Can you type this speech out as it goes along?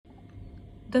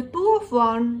The Two of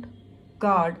Wands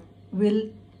card will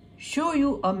show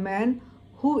you a man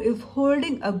who is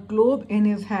holding a globe in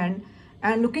his hand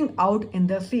and looking out in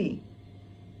the sea.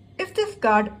 If this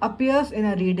card appears in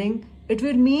a reading, it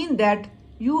will mean that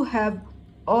you have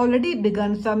already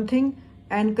begun something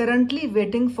and currently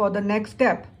waiting for the next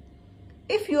step.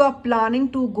 If you are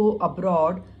planning to go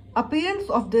abroad, appearance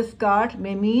of this card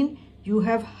may mean you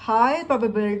have high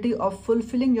probability of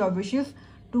fulfilling your wishes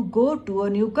to go to a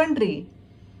new country.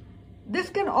 This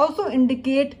can also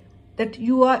indicate that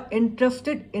you are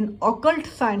interested in occult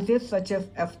sciences such as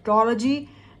astrology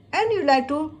and you like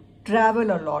to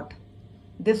travel a lot.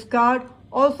 This card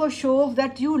also shows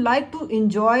that you like to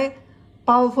enjoy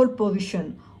powerful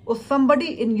position or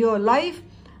somebody in your life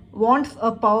wants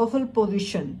a powerful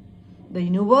position. The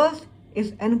universe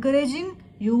is encouraging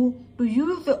you to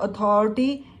use the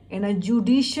authority in a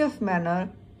judicious manner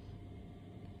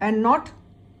and not.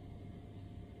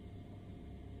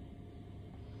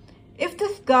 If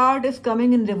this card is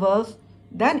coming in reverse,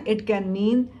 then it can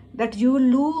mean that you will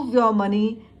lose your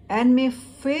money and may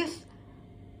face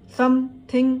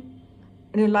something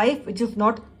in your life which is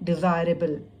not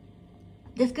desirable.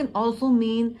 This can also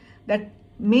mean that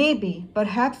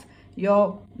perhaps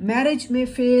your marriage may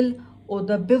fail or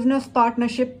the business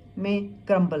partnership may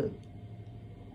crumble.